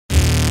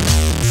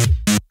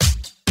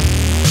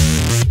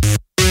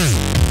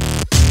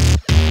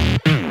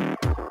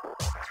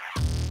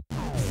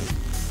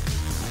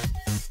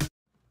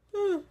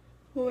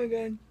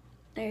god.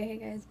 Okay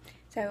guys,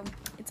 so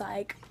it's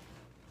like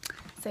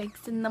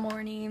 6 in the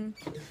morning.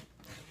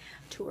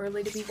 Too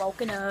early to be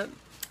woken up.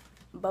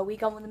 But we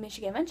going to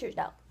Michigan Adventures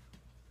though.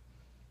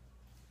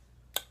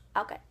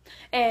 Okay.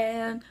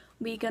 And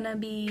we gonna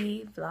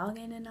be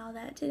vlogging and all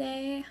that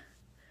today.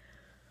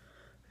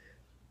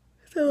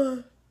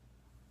 So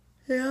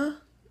yeah.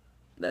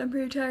 But I'm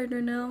pretty tired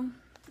right now.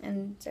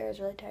 And Sarah's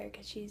really tired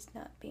because she's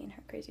not being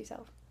her crazy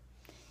self.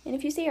 And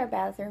if you see our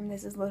bathroom,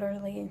 this is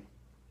literally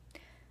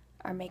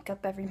our makeup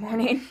every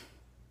morning.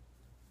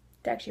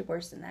 It's actually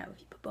worse than that if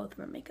you put both of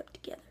our makeup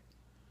together.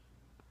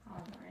 Oh,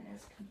 mine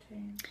is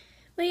contained.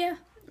 But yeah,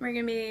 we're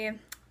gonna be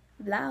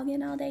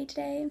vlogging all day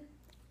today.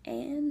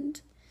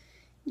 And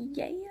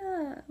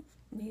yeah,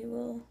 we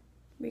will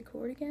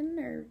record again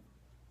or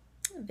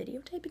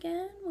videotape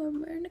again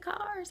when we're in the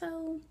car.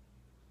 So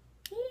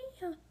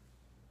yeah.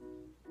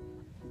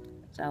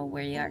 So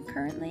we are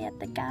currently at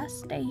the gas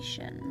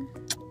station.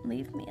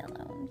 Leave me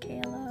alone,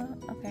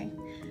 Kayla. Okay.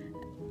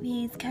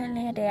 He's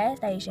currently at the gas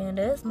station.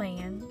 This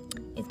man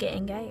is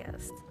getting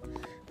gas.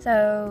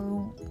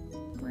 So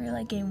we're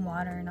like getting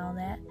water and all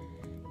that.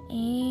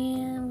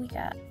 And we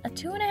got a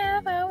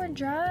 2.5 hour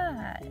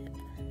drive.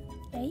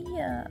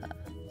 Yeah.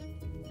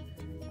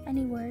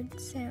 Any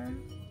words, Sarah?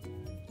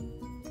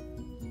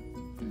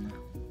 No.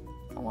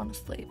 I want to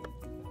sleep.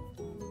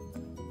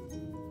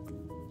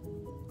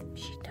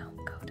 She don't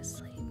go to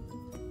sleep.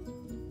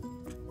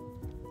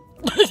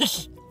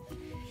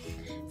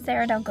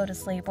 Sarah don't go to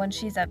sleep. When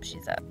she's up,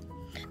 she's up.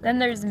 Then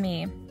there's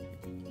me.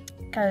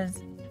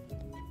 Because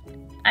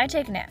I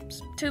take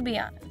naps, to be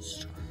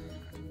honest.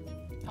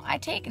 I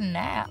take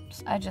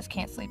naps. I just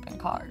can't sleep in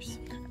cars.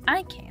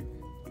 I can.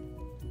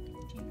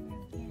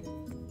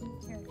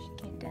 Sarah, she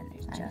can't. Then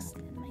there's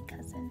Justin, my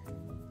cousin.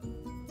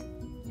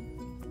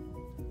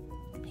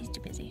 He's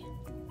too busy.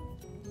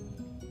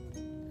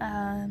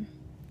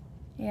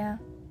 Yeah.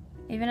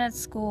 Even at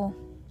school,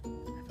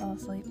 I fall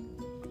asleep.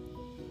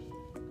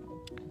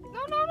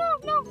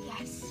 No.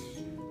 Yes.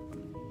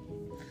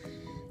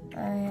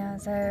 Yeah,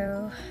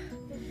 so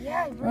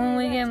Yeah. when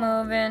we get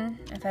moving,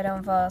 if I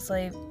don't fall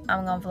asleep,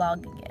 I'm gonna vlog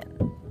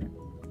again.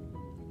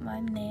 My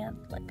nails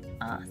look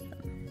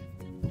awesome.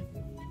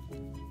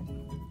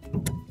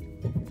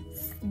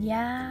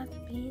 Yeah,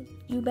 bitch,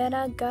 you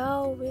better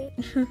go,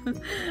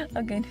 bitch.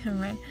 Okay, never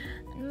mind.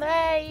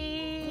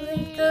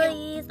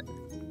 Bye.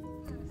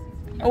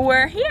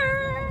 We're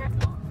here.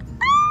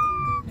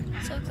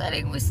 So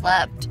exciting. We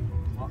slept.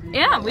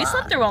 Yeah, we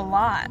slept through a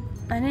lot.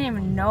 I didn't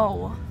even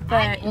know.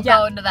 But We'll yeah,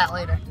 go into that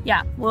later.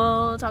 yeah,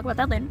 we'll talk about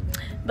that later.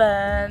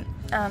 But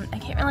I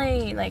can't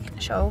really like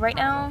show right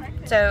now,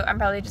 so I'm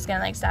probably just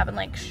gonna like stop and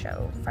like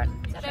show front.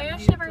 Are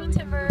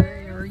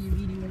you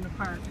eating in the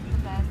park?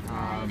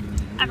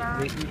 And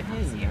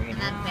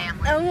then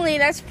family. Emily,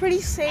 that's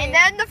pretty safe. And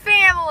then the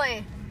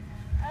family.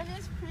 That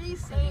is pretty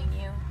safe.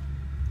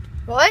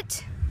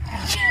 What?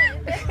 That's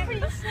pretty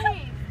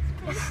safe.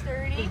 It's pretty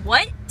sturdy.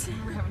 What?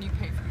 When you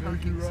pay for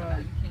parking, so that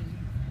you can.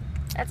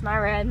 That's my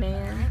rad,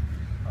 man.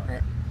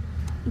 But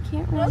you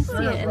can't really see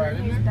it.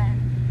 And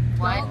then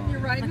What? You're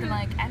riding looking it?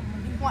 like I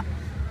don't know. What?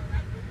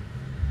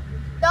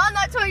 Don,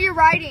 that's what you're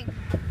riding.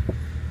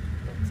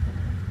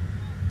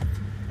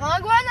 Well,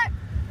 go on there.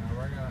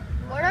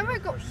 Whatever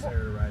go.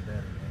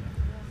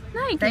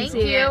 No, you can Thank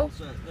see you. it.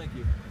 Thank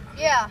you.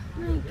 Yeah.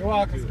 You're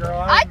welcome, girl.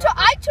 I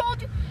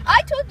told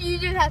you you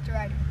didn't have to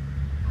ride it.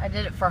 I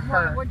did it for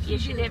her. What'd You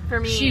did it for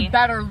me. She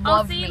better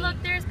love see, me. look,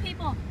 there's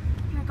people.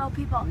 Here go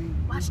people.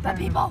 Watch the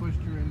people. Pushed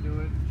her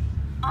into it.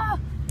 Oh,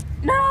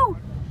 no.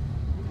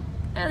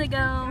 There they go.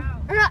 Uh,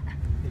 I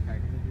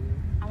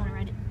want to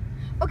ride it.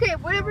 Okay,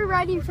 what are we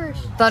riding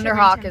first?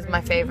 Thunderhawk is my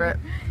favorite.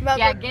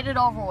 Yeah, get it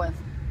over with.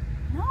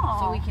 No.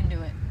 So we can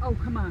do it. Oh,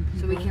 come on,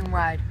 people. So we can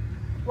ride.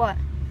 What?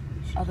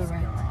 Other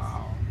rides.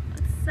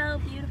 It's so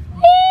beautiful.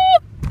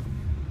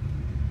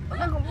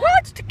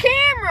 Watch the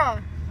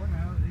camera. What the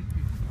hell are these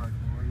people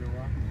parking where you're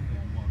walking?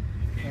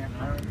 You can't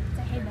run.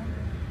 Say hey, Ben.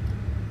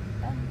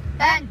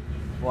 Ben,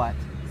 What?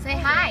 say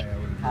hi.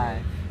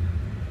 Hi.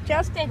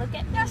 Justin, Look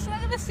at me. Justin,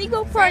 look at the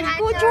seagull Say party. hi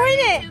Go to join our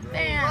it. YouTube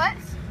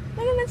fans.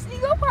 What? Look at the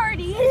seagull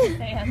party.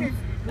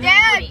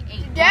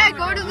 Dad,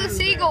 go to the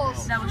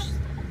seagulls. That was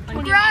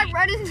Drive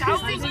right into How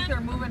the we think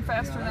they're moving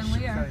faster Yeah, than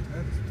we are.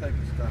 that's the type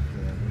of stuff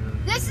that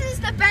This is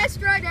the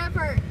best ride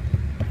ever.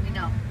 We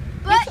know.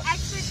 But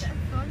actually, the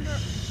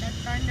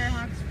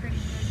Thunderhawk's pretty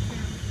good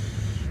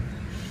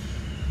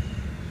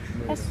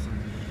too.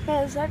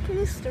 Yeah, is that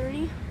pretty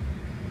sturdy?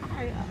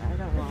 I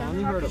don't know. I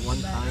only heard it one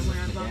time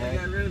with my They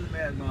got dad. rid of the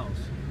Mad Mouse.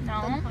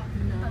 no.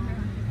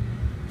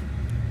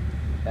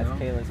 That's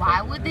Kayla's Why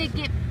favorite would they mouse.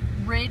 get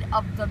rid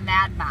of the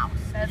Mad Mouse?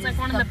 That's It like is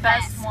one of the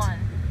best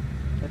ones.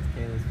 That's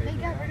Kayla's favorite.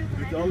 They got rid of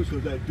the It's also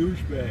that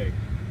douchebag.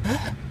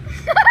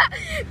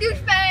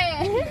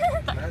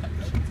 douchebag. That's the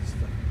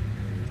stuff.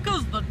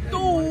 Because the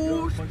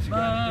Oh my God, once you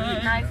got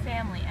big. My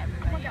family,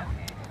 everybody.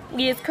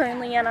 We is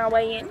currently on our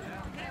way in.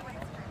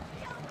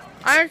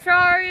 I'm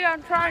sorry,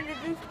 I'm trying to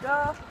do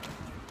stuff.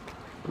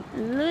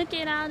 Look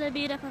at all the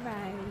beautiful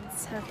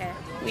rides. Okay.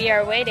 We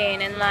are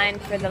waiting in line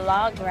for the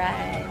log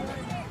ride.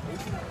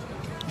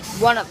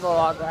 One of the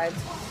log rides.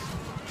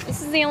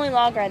 This is the only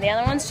log ride. The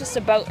other one's just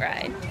a boat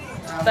ride.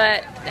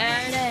 But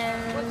there it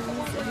is.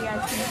 If you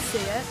guys can see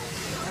it.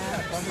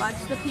 Watch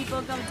the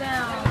people go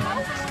down.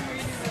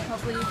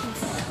 Hopefully you can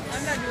see it.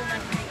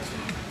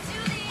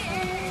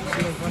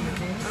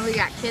 Oh, we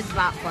got kids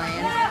bot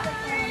playing.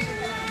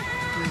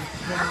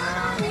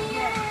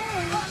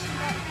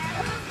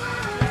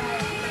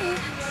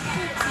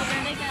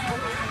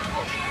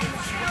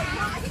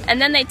 And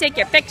then they take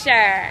your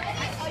picture.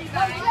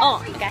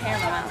 Oh, I got hair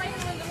in my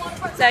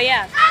mouth. So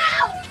yeah.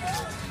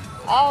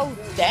 Oh,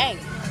 dang.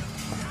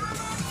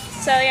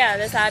 So yeah,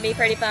 this ought to be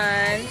pretty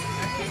fun.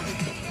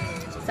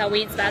 So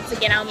we about to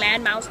get on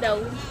Mad Mouse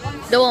though.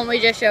 The one we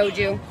just showed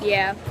you.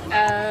 Yeah.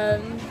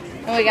 And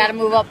we gotta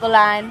move up the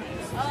line.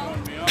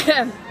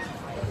 I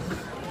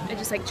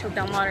just like choked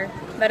on water.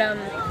 But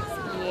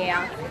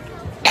yeah.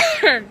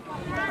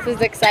 This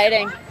is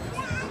exciting.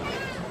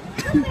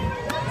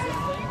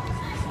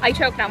 I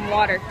choked on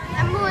water.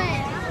 I'm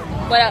going.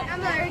 What up?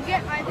 I'm gonna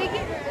get my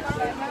ticket.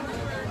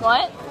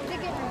 What?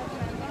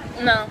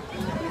 No.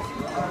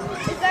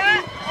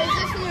 Is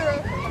this in your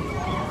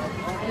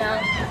No.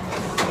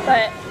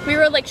 But we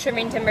rode like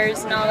Shrimping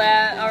Timbers and all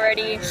that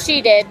already.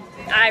 She did.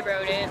 I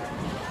rode it.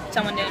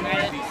 Someone didn't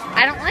ride it.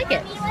 I don't like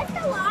it.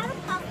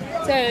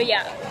 So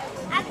yeah.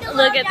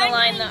 Look at the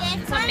line though.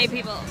 So many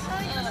people.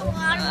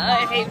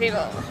 I hate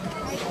people.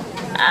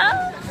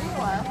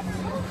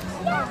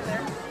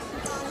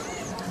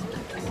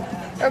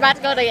 We're about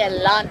to go to get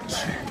lunch.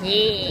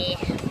 Yeah.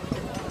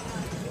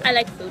 I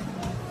like food.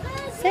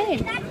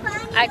 Same.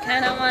 I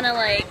kind of want to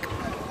like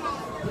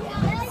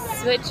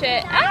switch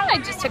it. I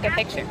just took a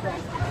picture.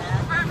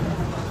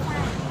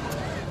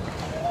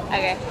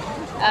 Okay.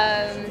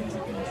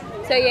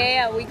 So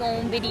yeah, we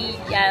gonna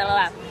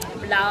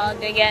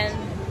vlog again.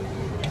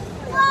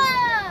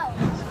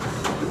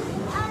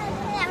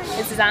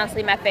 This is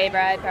honestly my favorite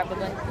ride,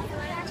 probably.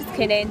 Just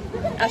kidding.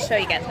 I'll show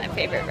you guys my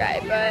favorite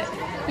ride, but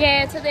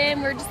yeah. So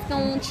then we're just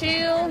gonna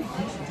chill.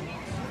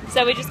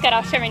 So we just got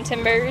off Shrimping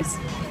Timbers,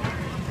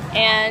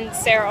 and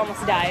Sarah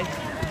almost died.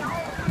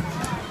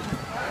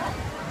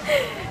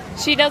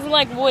 She doesn't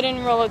like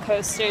wooden roller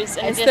coasters,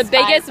 and it's the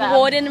biggest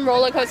wooden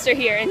roller coaster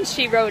here, and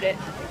she rode it.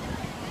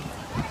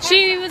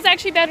 She was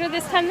actually better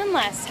this time than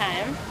last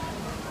time.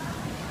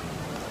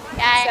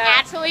 Yeah, it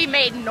actually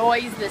made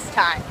noise this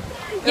time.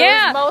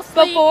 Yeah,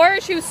 mostly... before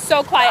she was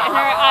so quiet and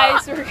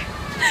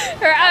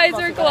her eyes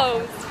were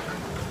closed.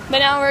 But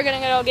now we're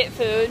gonna go get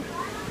food.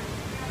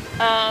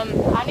 I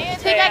don't even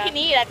think I can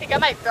eat. I think I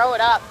might throw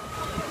it up.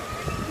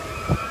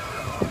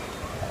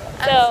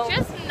 So it's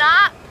just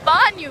not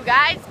fun, you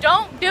guys.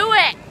 Don't do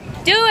it.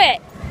 Do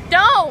it.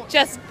 Don't.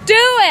 Just do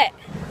it.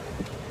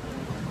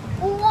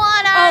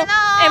 What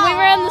and we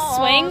were on the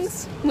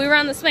swings. We were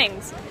on the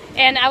swings.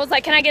 And I was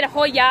like, can I get a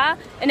hoya?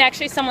 And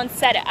actually someone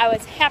said it. I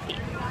was happy.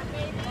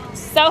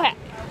 So happy.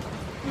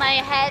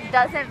 My head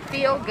doesn't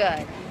feel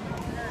good.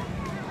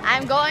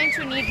 I'm going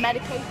to need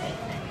medication.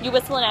 You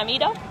whistling at me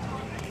though?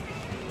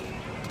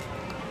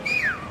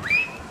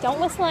 Don't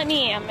whistle at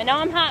me. I know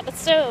I'm hot, but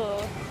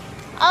still.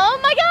 Oh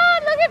my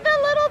god, look at the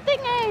little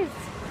thingies.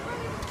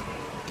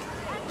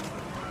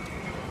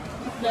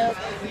 Look.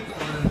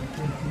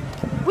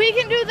 We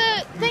can do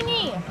the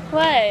thingy.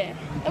 What?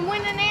 And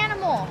win an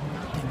animal.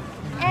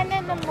 An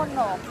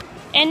animal.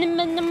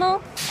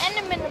 Animal?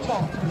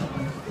 Animal.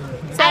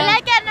 So, I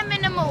like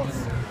animals.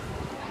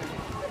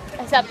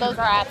 Except those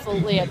are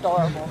absolutely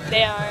adorable.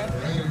 They are.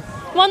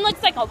 One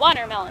looks like a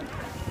watermelon.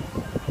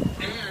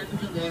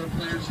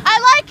 I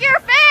like your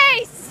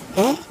face!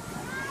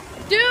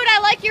 Dude, I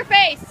like your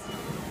face.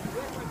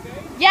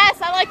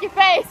 Yes, I like your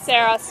face.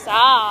 Sarah,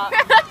 stop.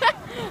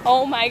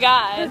 Oh my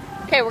god.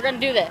 Okay, we're gonna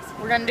do this.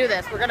 We're gonna do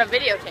this. We're gonna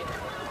videotape it.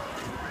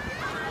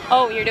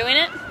 Oh, you're doing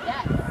it?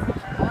 Yes,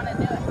 I wanna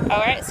do it.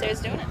 Alright, Sarah's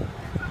doing it.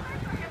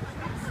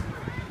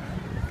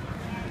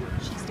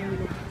 She's doing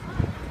it.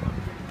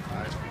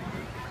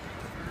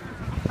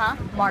 Huh?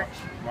 March.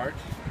 March?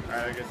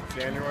 Alright, I guess it's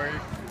January.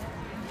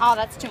 Oh,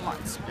 that's 2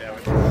 months. Yeah,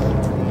 which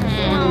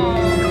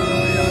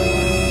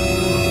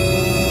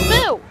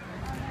Boo!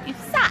 You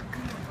suck.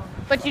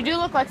 But you do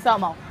look like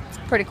Selmo.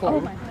 Pretty cool. Oh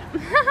my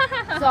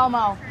god.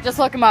 Selmo. Just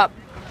look him up.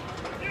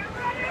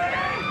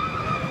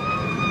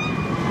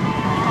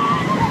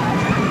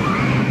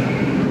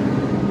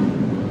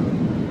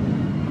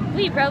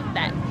 We wrote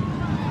that.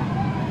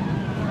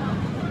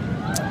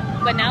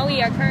 But now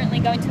we are currently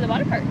going to the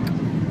water park.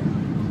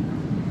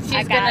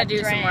 She's gonna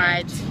do some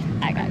rides.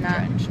 I got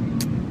drenched.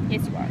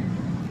 Yes, you are.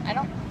 I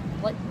don't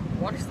like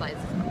water slides.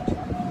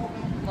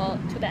 Well,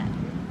 too bad.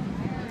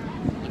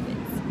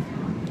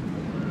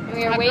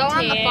 We are I'll waiting go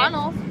on the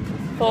funnel.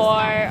 for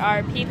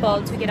our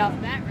people to get off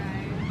that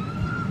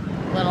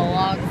ride. Little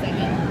log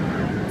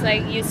thingy. It's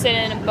like you sit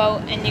in a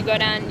boat and you go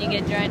down and you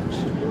get drenched.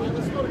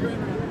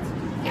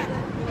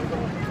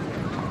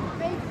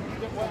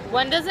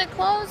 When does it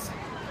close?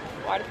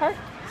 Water park?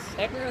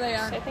 6, Here they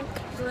are. I think.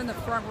 They're in the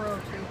front row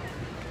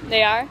too.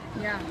 They are?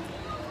 Yeah.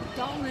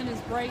 Dalton in his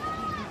bright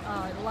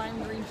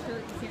lime green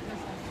shirt. You can't miss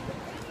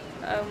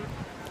that.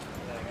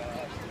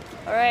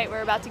 Alright,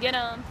 we're about to get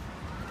them.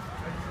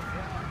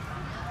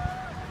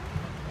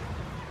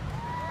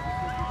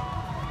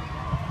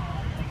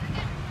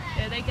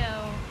 There they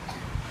go.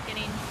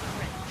 Getting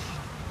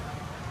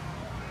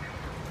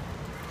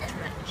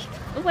drenched.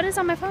 Oh, what is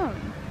on my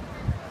phone?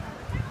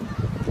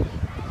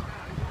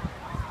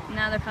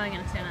 Now they're probably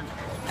gonna stand on there.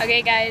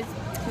 Okay, guys,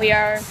 we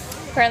are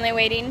currently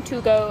waiting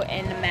to go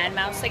in Mad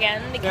Mouse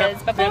again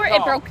because before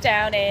it broke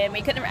down and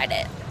we couldn't ride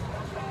it.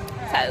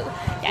 So,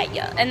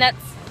 yeah. And that's.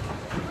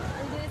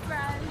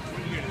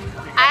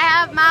 I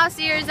have mouse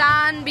ears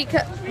on,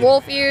 because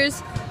wolf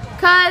ears,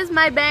 because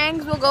my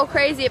bangs will go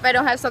crazy if I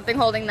don't have something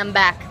holding them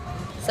back.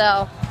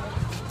 So,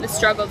 the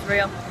struggle's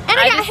real. And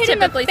I got hit in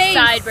the face. I just typically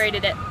side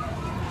braided it.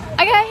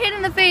 I got hit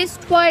in the face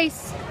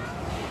twice.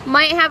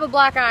 Might have a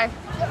black eye.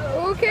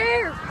 Who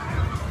cares?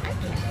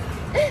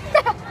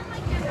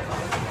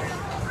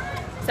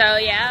 So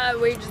yeah,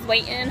 we're just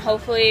waiting.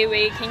 Hopefully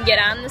we can get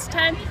on this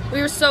time.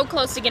 We were so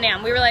close to getting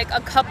on. We were like a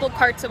couple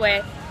carts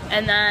away,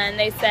 and then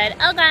they said,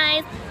 "Oh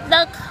guys,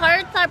 the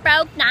carts are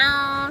broke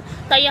now,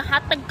 so you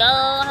have to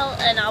go."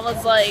 And I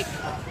was like,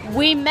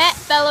 "We met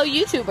fellow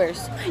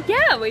YouTubers."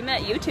 Yeah, we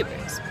met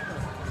YouTubers.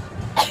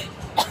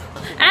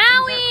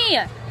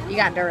 Owie! You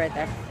got dirt right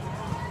there.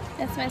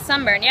 That's my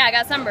sunburn. Yeah, I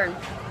got sunburn.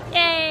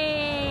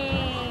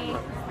 Yay!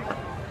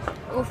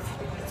 Oof.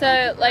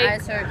 So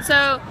like,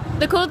 so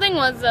the cool thing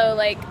was though,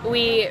 like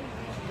we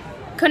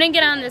couldn't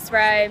get on this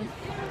ride,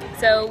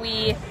 so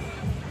the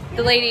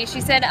lady, she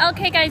said,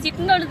 "Okay guys, you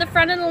can go to the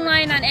front of the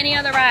line on any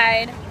other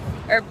ride,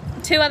 or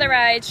 2 other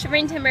rides,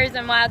 Shivering Timbers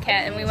and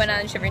Wildcat," and we went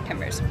on Shivering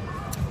Timbers.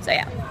 So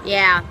yeah.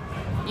 Yeah.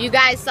 You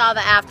guys saw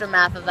the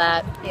aftermath of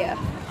that. Yeah.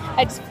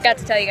 I just forgot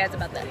to tell you guys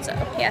about that, so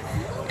yeah.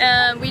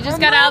 We just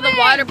got out of the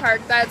water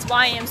park, that's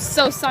why I'm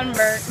so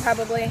sunburnt,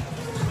 probably.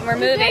 And we're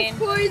moving.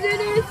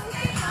 Poisonous.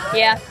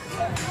 Yeah.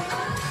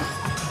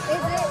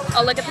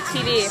 Oh, look at the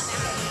TV.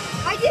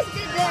 I just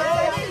did this.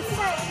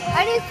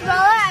 I didn't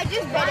smell it. I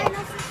just bit it.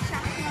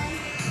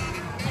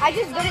 I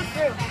just bit it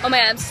through. Oh my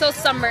god, I'm so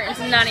sunburnt. It's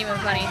not even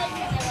funny.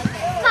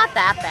 Not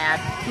that bad.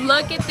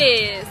 Look at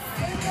this.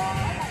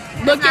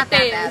 Look at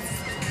this.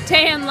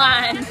 Tan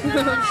line.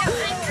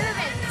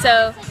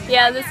 So,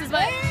 yeah, this is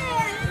what.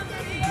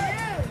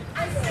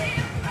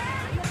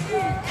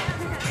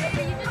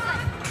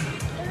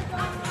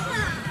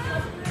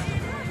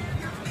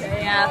 So,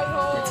 yeah,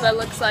 that's what it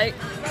looks like.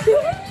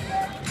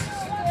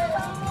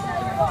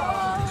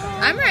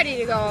 I'm ready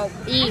to go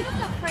eat.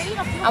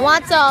 I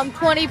want some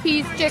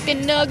 20-piece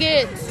chicken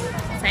nuggets.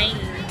 Same.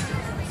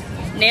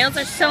 Nails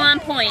are so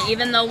on point,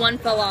 even though one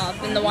fell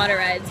off in the water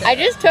ride. So. I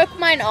just took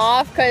mine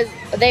off because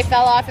they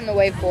fell off in the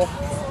wave pool.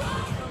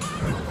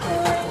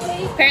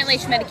 Apparently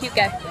she met a cute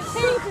guy.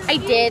 I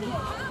did.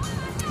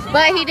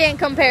 But he didn't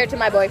compare to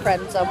my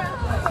boyfriend, so.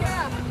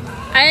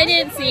 I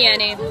didn't see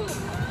any.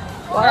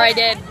 Or I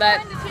did,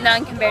 but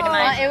none compared to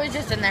mine. It was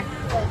just in there.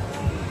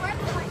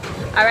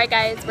 Alright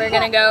guys, we're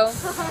gonna go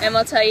and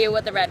we'll tell you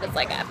what the ride was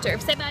like after.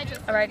 Say bye,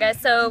 Jules. Alright guys,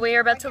 so we are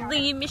about to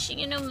leave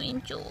Michigan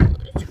and Jules.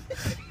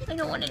 I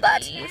don't want to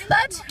leave.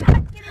 But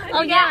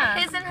oh yeah,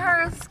 his and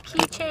hers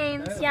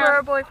keychains for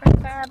our boyfriend,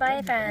 for our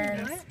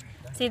boyfriends.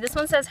 See, this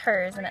one says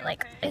hers and it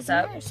like is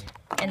up.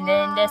 And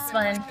then this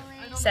one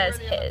says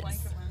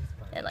his.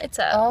 It lights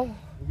up. Oh.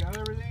 You got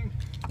everything?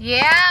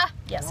 Yeah.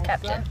 Yes,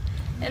 Captain.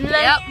 And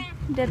then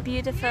the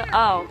beautiful,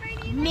 oh.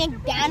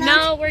 McDonald's.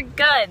 No, we're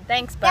good.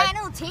 Thanks, bud.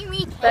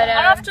 But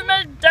after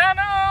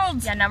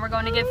McDonald's! Yeah, now we're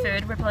going to get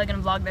food. We're probably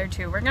going to vlog there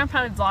too. We're going to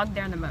probably vlog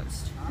there the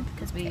most.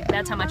 Because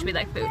that's how much we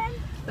like food.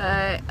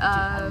 But,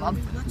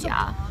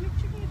 yeah.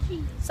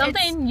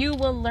 Something you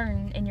will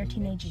learn in your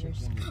teenage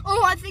years.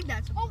 Oh, I think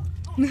that's. Oh.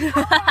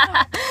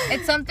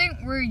 It's something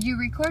where you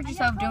record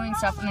yourself doing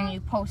stuff and then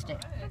you post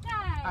it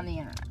on the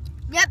internet.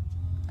 Yep,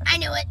 I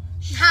knew it.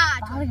 Ha.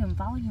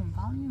 Volume.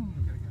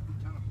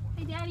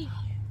 Hey, Daddy.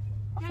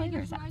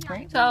 That's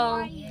great.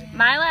 So,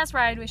 my last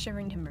ride was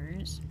Shivering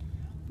Timbers,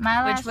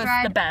 My last which was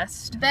ride. the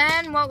best.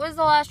 Ben, what was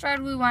the last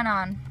ride we went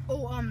on?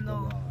 Oh,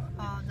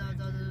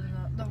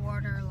 the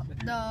water.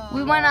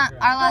 We went on.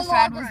 Our last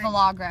ride was the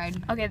log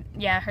ride. Okay,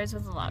 yeah, hers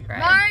was a log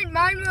ride.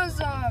 Mine was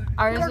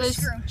Ours was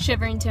corkscrew.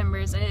 Shivering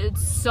Timbers, and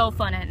it's so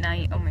fun at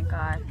night. Oh my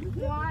god.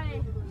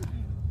 Why?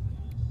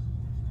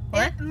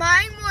 What?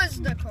 Mine was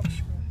the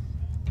corkscrew.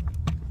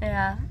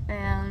 Yeah,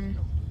 and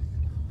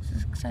This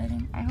is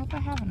exciting. I hope I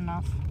have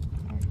enough.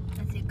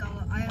 I think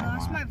I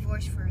lost my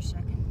voice for a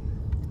second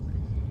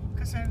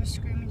because I was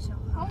screaming so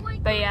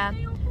loud. but yeah,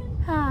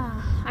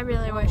 I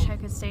really wish I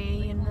could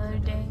stay another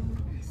day.